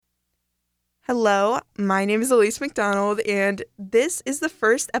Hello, my name is Elise McDonald, and this is the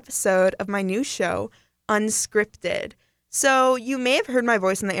first episode of my new show, Unscripted. So, you may have heard my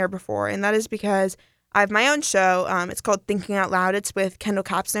voice in the air before, and that is because I have my own show. It's called Thinking Out Loud. It's with Kendall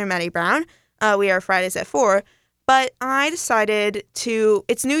Kapsner and Maddie Brown. We are Fridays at 4. But I decided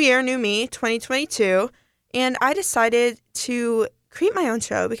it's New Year, New Me, 2022, and I decided to create my own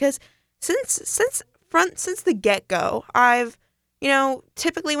show because since the get-go,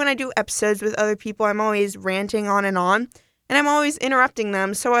 typically when I do episodes with other people, I'm always ranting on, and I'm always interrupting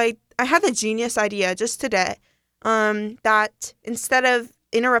them. So I had the genius idea just today that instead of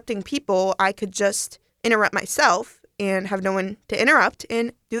interrupting people, I could just interrupt myself and have no one to interrupt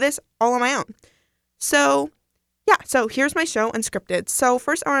and do this all on my own. So here's my show, Unscripted. So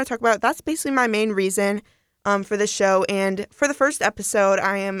first I want to talk about, that's basically my main reason for the show. And for the first episode,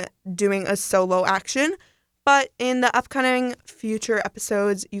 I am doing a solo action. But in the upcoming future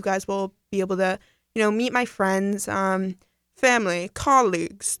episodes, you guys will be able to, meet my friends, family,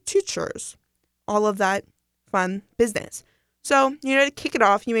 colleagues, teachers, all of that fun business. So, to kick it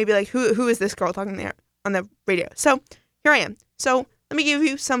off, you may be like, who is this girl talking there on the radio? So here I am. So let me give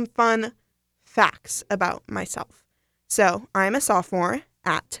you some fun facts about myself. So I'm a sophomore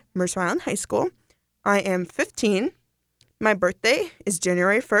at Mercer Island High School. I am 15. My birthday is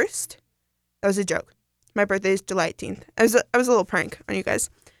January 1st. That was a joke. My birthday is July 18th. I was a little prank on you guys.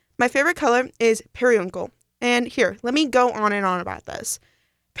 My favorite color is periwinkle. And here, let me go on and on about this.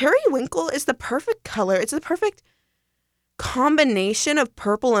 Periwinkle is the perfect color. It's the perfect combination of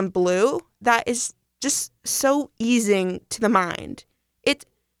purple and blue that is just so easing to the mind.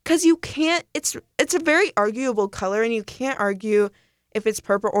 Because you can't, it's a very arguable color, and you can't argue if it's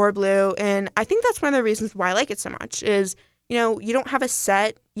purple or blue. And I think that's one of the reasons why I like it so much is, you don't have a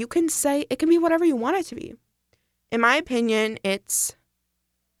set. You can say it can be whatever you want it to be. In my opinion, it's,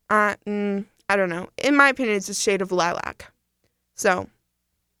 I don't know. In my opinion, it's a shade of lilac. So,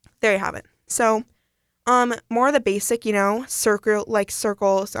 there you have it. So, more of the basic,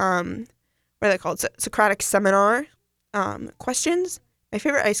 circles, what are they called? Socratic seminar, questions. My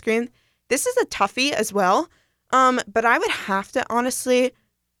favorite ice cream. This is a toughie as well. But I would have to, honestly,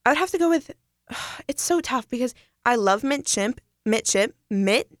 go with, it's so tough because I love mint chip,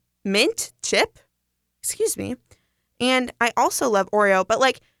 excuse me, and I also love Oreo,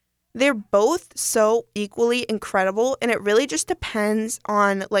 but they're both so equally incredible, and it really just depends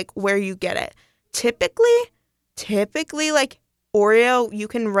on where you get it. Typically Oreo you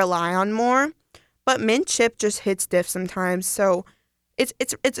can rely on more, but mint chip just hits diff sometimes, so it's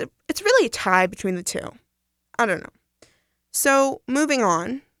really a tie between the two. I don't know. So moving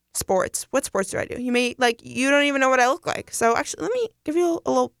on. Sports. What sports do I do? You may, you don't even know what I look like. So actually, let me give you a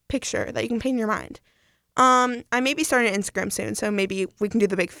little picture that you can paint in your mind. I may be starting an Instagram soon, so maybe we can do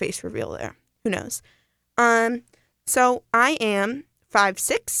the big face reveal there. Who knows? So I am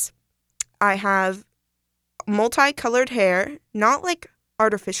 5'6". I have multicolored hair, not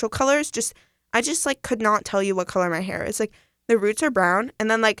artificial colors, I just could not tell you what color my hair is. The roots are brown, and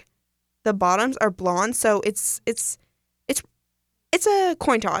then the bottoms are blonde, so it's a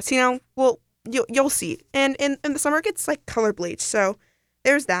coin toss, well, you'll see. And in the summer, it gets color bleach, so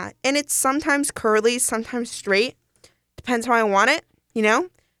there's that. And it's sometimes curly, sometimes straight. Depends how I want it,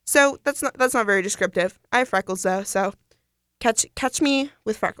 So that's not very descriptive. I have freckles, though, so catch me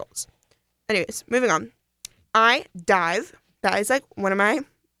with freckles. Anyways, moving on. I dive. That is, one of my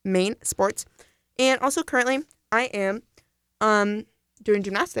main sports. And also, currently, I am doing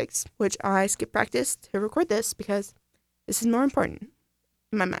gymnastics, which I skipped practice to record this because this is more important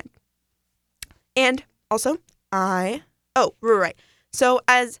in my mind. And also, right. So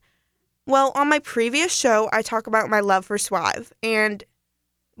on my previous show, I talk about my love for Suave, and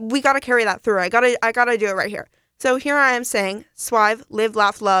we got to carry that through. I got to do it right here. So here I am saying, Suave, live,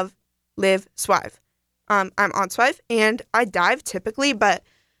 laugh, love, live, Suave. I'm on Suave, and I dive typically, but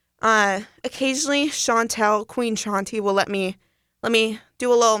occasionally Queen Shanti will let me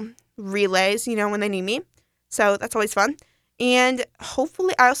do a little relays, when they need me. So that's always fun. And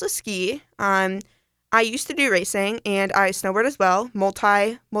hopefully, I also ski. I used to do racing, and I snowboard as well.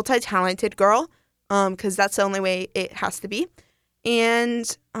 Multi-talented girl, because that's the only way it has to be.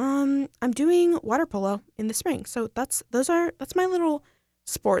 And I'm doing water polo in the spring. So that's my little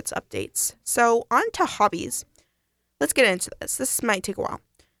sports updates. So on to hobbies. Let's get into this. This might take a while.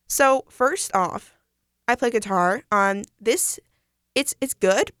 So first off, I play guitar. It's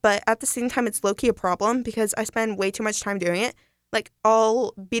good, but at the same time, it's low-key a problem because I spend way too much time doing it.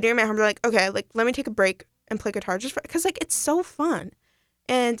 I'll be doing my homework, okay, let me take a break and play guitar just because, it's so fun.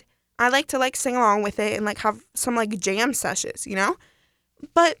 And I like to, sing along with it and, have some, jam sessions,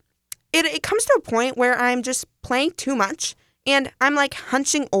 But it comes to a point where I'm just playing too much and I'm like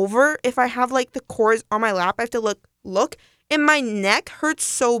hunching over. If I have like the cores on my lap, I have to look, and my neck hurts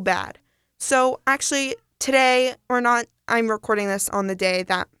so bad. So actually today, or not, I'm recording this on the day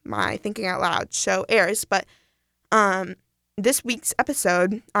that my Thinking Out Loud show airs, but this week's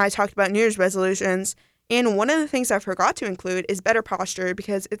episode, I talked about New Year's resolutions, and one of the things I forgot to include is better posture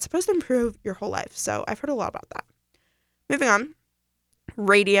because it's supposed to improve your whole life. So I've heard a lot about that. Moving on.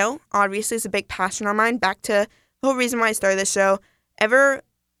 Radio, obviously, is a big passion of mine. Back to the whole reason why I started this show.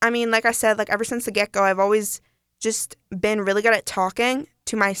 Like I said, like ever since the get-go, I've always just been really good at talking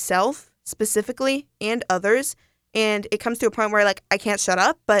to myself specifically and others. And it comes to a point where like I can't shut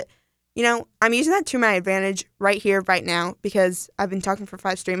up, but you know, I'm using that to my advantage right here, right now, because I've been talking for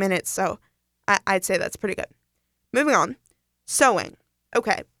 5 straight minutes. So I'd say that's pretty good. Moving on. Sewing.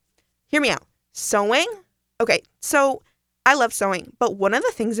 Okay. Hear me out. Sewing? Okay. So I love sewing, but one of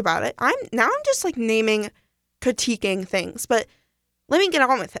the things about it, I'm just like critiquing things, but let me get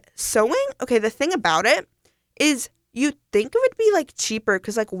on with it. Sewing? Okay. The thing about it is you'd think it would be like cheaper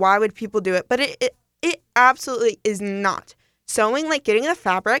because like why would people do it? But it absolutely is not. Sewing, like getting the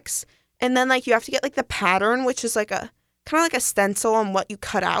fabrics, and then like you have to get like the pattern, which is like a kind of like a stencil on what you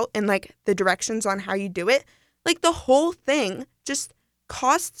cut out and like the directions on how you do it. Like the whole thing just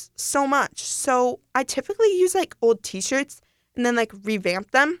costs so much. So I typically use like old t-shirts and then like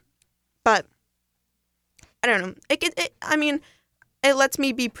revamp them. But I don't know. It lets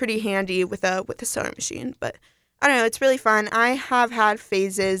me be pretty handy with a sewing machine, but I don't know, it's really fun. I have had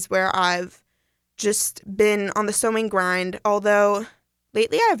phases where I've just been on the sewing grind, although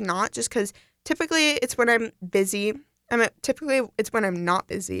lately I have not, just because typically it's when I'm busy. Typically it's when I'm not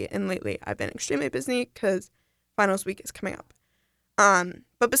busy, and lately I've been extremely busy because finals week is coming up.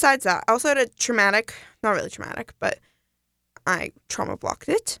 But besides that, I also had not really traumatic, but I trauma blocked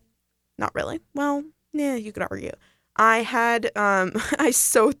it. Not really. Well, yeah, you could argue. I had, I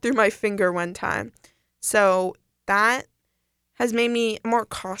sewed through my finger one time. So that has made me a more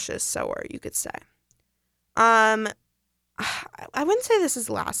cautious sewer, you could say. I wouldn't say this is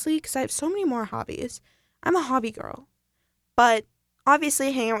lastly, because I have so many more hobbies. I'm a hobby girl. But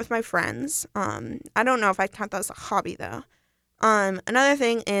obviously hanging out with my friends. I don't know if I count that as a hobby, though. Another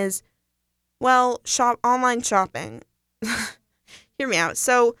thing is, online shopping. Hear me out.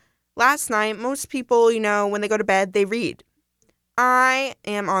 So last night, most people, when they go to bed, they read. I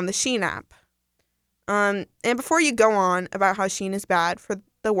am on the Shein app. And before you go on about how Shein is bad for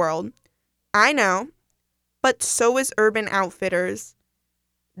the world, I know, but so is Urban Outfitters.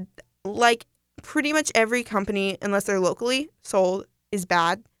 Like, pretty much every company, unless they're locally sold, is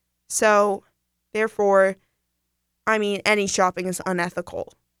bad. So, therefore, any shopping is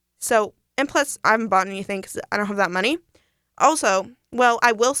unethical. So, and plus, I haven't bought anything because I don't have that money. Also,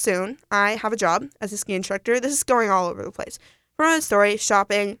 I will soon. I have a job as a ski instructor. This is going all over the place. For another story,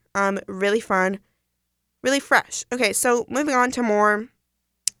 shopping, really fun, really fresh. Okay, so moving on to more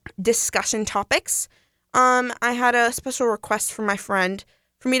discussion topics. I had a special request from my friend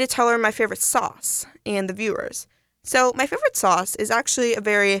for me to tell her my favorite sauce and the viewers. So my favorite sauce is actually a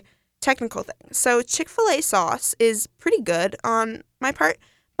very technical thing. So Chick-fil-A sauce is pretty good on my part,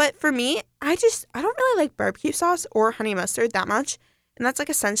 but for me, I don't really like barbecue sauce or honey mustard that much, and that's like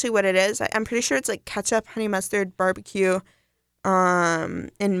essentially what it is. I'm pretty sure it's like ketchup, honey mustard, barbecue,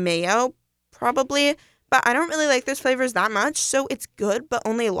 and mayo, probably, but I don't really like those flavors that much, so it's good, but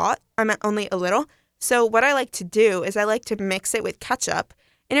only a lot. Only a little. So what I like to do is I like to mix it with ketchup,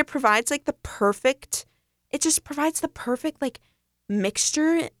 and it provides like the perfect like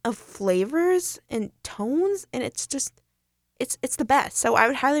mixture of flavors and tones, and it's the best. So I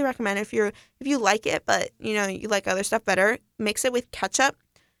would highly recommend if you like it, but you like other stuff better, mix it with ketchup,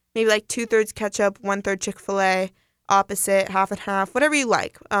 maybe like 2/3 ketchup, 1/3 Chick-fil-A, opposite, half and half, whatever you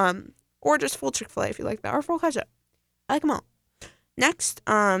like. Or just full Chick-fil-A if you like that, or full ketchup. I like them all. Next,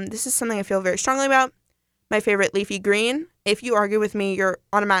 this is something I feel very strongly about. My favorite leafy green. If you argue with me, you're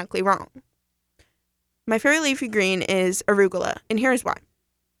automatically wrong. My favorite leafy green is arugula, and here's why.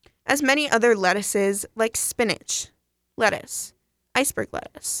 As many other lettuces, like spinach, lettuce, iceberg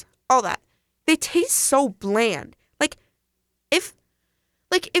lettuce, all that, they taste so bland.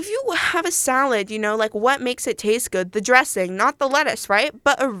 If you have a salad, what makes it taste good? The dressing, not the lettuce, right?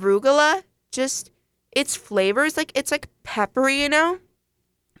 But arugula, just its flavors, it's like peppery, in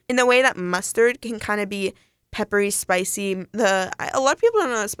the way that mustard can kind of be peppery, spicy. A lot of people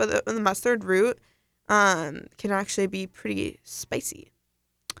don't know this, but the mustard root can actually be pretty spicy.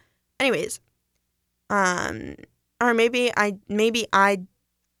 Anyways, or maybe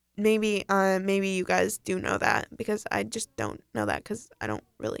you guys do know that, because I just don't know that because I don't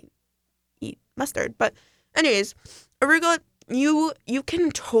really mustard. But anyways, arugula, you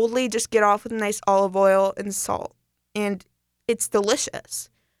can totally just get off with a nice olive oil and salt, and it's delicious.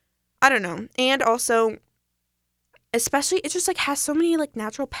 I don't know. And also, especially, it just like has so many like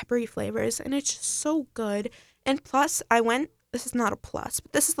natural peppery flavors, and it's just so good. And plus, this is not a plus,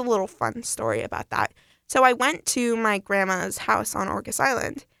 but this is a little fun story about that. So I went to my grandma's house on Orcas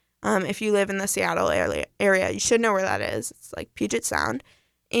Island. If you live in the Seattle area, you should know where that is. It's like Puget Sound.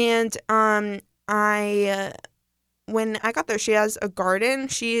 And when I got there, she has a garden.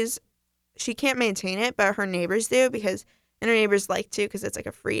 She can't maintain it, but her neighbors do, and her neighbors like to because it's like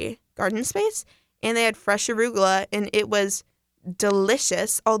a free garden space. And they had fresh arugula, and it was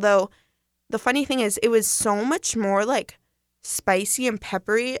delicious. Although the funny thing is, it was so much more like spicy and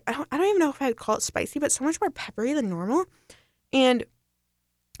peppery. I don't even know if I'd call it spicy, but so much more peppery than normal. And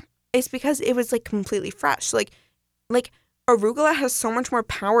it's because it was like completely fresh. Like arugula has so much more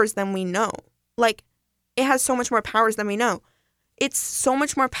powers than we know. Like, it has so much more powers than we know. It's so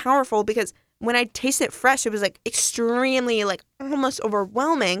much more powerful because when I tasted it fresh, it was like extremely, like almost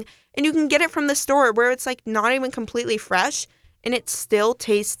overwhelming. And you can get it from the store where it's like not even completely fresh, and it still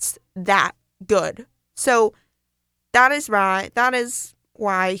tastes that good. So that is right. That is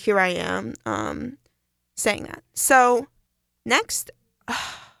why here I am saying that. So next, I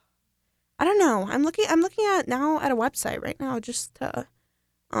don't know. I'm looking at now at a website right now just to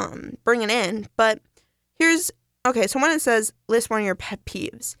bring it in. But okay, so when it says list one of your pet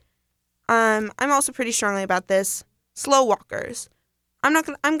peeves, I'm also pretty strongly about this. Slow walkers.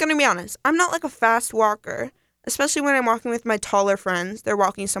 I'm gonna be honest. I'm not like a fast walker, especially when I'm walking with my taller friends. They're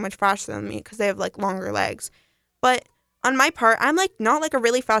walking so much faster than me because they have like longer legs. But on my part, I'm like not like a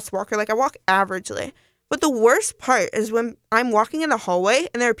really fast walker. Like, I walk averagely. But the worst part is when I'm walking in the hallway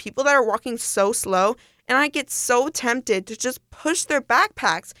and there are people that are walking so slow, and I get so tempted to just push their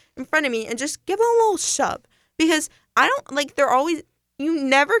backpacks in front of me and just give them a little shove. Because I don't, like, you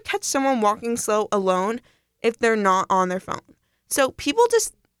never catch someone walking slow alone if they're not on their phone. So people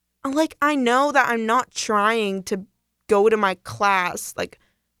just, like, I know that I'm not trying to go to my class. Like,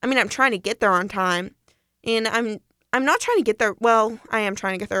 I mean, I'm trying to get there on time, and I'm not trying to get there, well, I am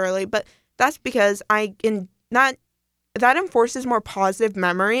trying to get there early, but that's because that enforces more positive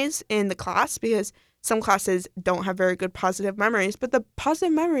memories in the class, because some classes don't have very good positive memories, but the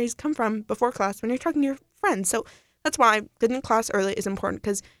positive memories come from before class when you're talking to your friends. So that's why getting to class early is important,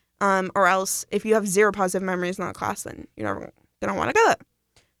 because or else if you have zero positive memories in that class, then you're never going to want to go there.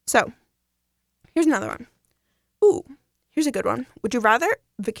 So here's another one. Ooh, here's a good one. Would you rather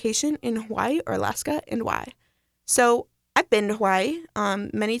vacation in Hawaii or Alaska, and why? So I've been to Hawaii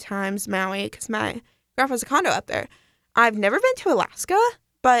many times, Maui, because my grandpa has a condo up there. I've never been to Alaska,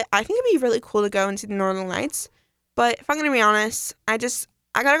 but I think it'd be really cool to go and see the Northern Lights. But if I'm going to be honest, I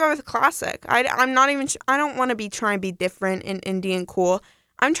got to go with the classic. I don't want to be trying to be different and indie and cool.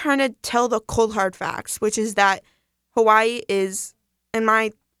 I'm trying to tell the cold hard facts, which is that Hawaii is, in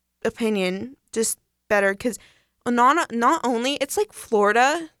my opinion, just better because not only, it's like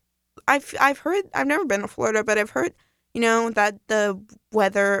Florida. I've heard, I've never been to Florida, but I've heard, that the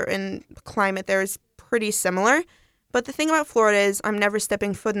weather and climate there is pretty similar. But the thing about Florida is I'm never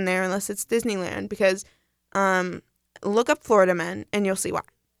stepping foot in there unless it's Disneyland, because look up Florida men and you'll see why.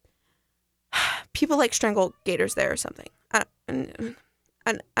 People like strangle gators there or something. I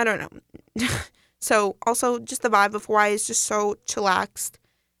don't know. So also just the vibe of Hawaii is just so chillaxed,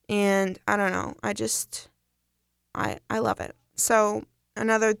 and I don't know. I love it. So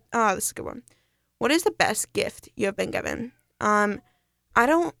this is a good one. What is the best gift you have been given? I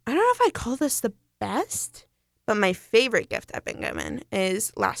don't know if I'd call this the best, but my favorite gift I've been given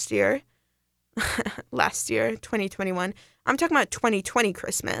is last year, 2021. I'm talking about 2020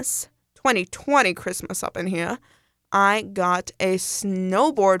 Christmas. 2020 Christmas up in here. I got a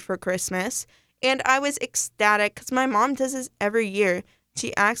snowboard for Christmas, and I was ecstatic because my mom does this every year.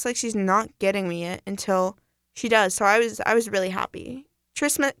 She acts like she's not getting me it until she does. So I was really happy.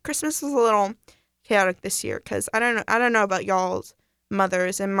 Christmas was a little chaotic this year because I don't know about y'all's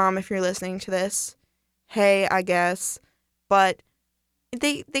mothers, and mom, if you're listening to this, hey, I guess, but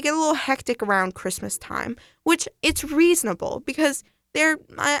they get a little hectic around Christmas time, which it's reasonable because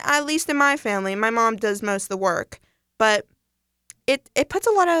at least in my family, my mom does most of the work, but it puts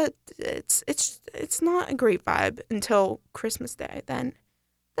a lot of, it's not a great vibe until Christmas Day. Then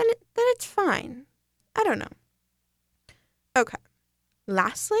it's fine. I don't know. Okay.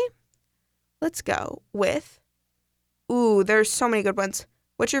 Lastly, let's go with, there's so many good ones.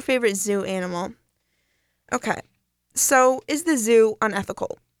 What's your favorite zoo animal? Okay. So, is the zoo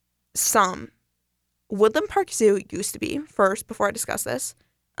unethical? Some. Woodland Park Zoo used to be, first, before I discuss this.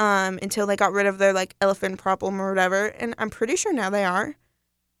 until they got rid of their like elephant problem or whatever. And I'm pretty sure now they are.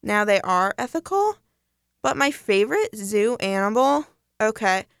 Now they are ethical. But my favorite zoo animal,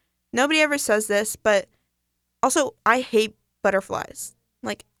 okay, nobody ever says this, but also I hate butterflies.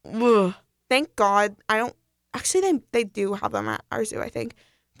 Like, ugh. Thank God I don't. Actually, they do have them at our zoo, I think.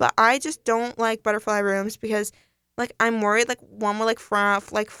 But I just don't like butterfly rooms because, like, I'm worried, like, one will, like,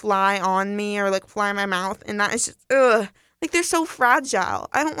 fly on me or, like, fly in my mouth. And that is just, ugh. Like, they're so fragile.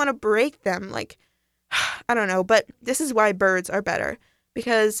 I don't want to break them. Like, I don't know. But this is why birds are better.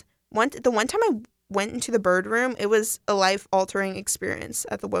 Because the one time I went into the bird room, it was a life-altering experience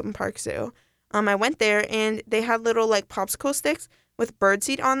at the Woodland Park Zoo. I went there, and they had little, like, popsicle sticks with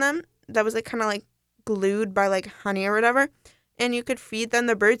birdseed on them that was, like, kind of, like, glued by, like, honey or whatever. And you could feed them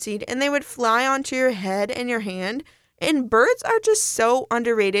the birdseed, and they would fly onto your head and your hand. And birds are just so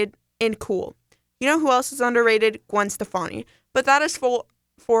underrated and cool. You know who else is underrated? Gwen Stefani. But that is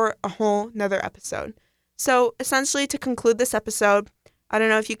for a whole nother episode. So, essentially, to conclude this episode, I don't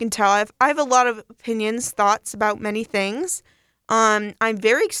know if you can tell, I have a lot of opinions, thoughts about many things. I'm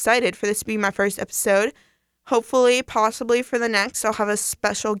very excited for this to be my first episode. Hopefully, possibly for the next, I'll have a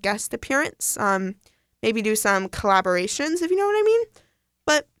special guest appearance. Maybe do some collaborations, if you know what I mean.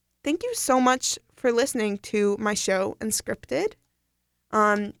 But thank you so much for listening to my show, Unscripted.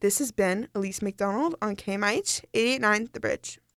 This has been Elise McDonald on KMIH 889 The Bridge.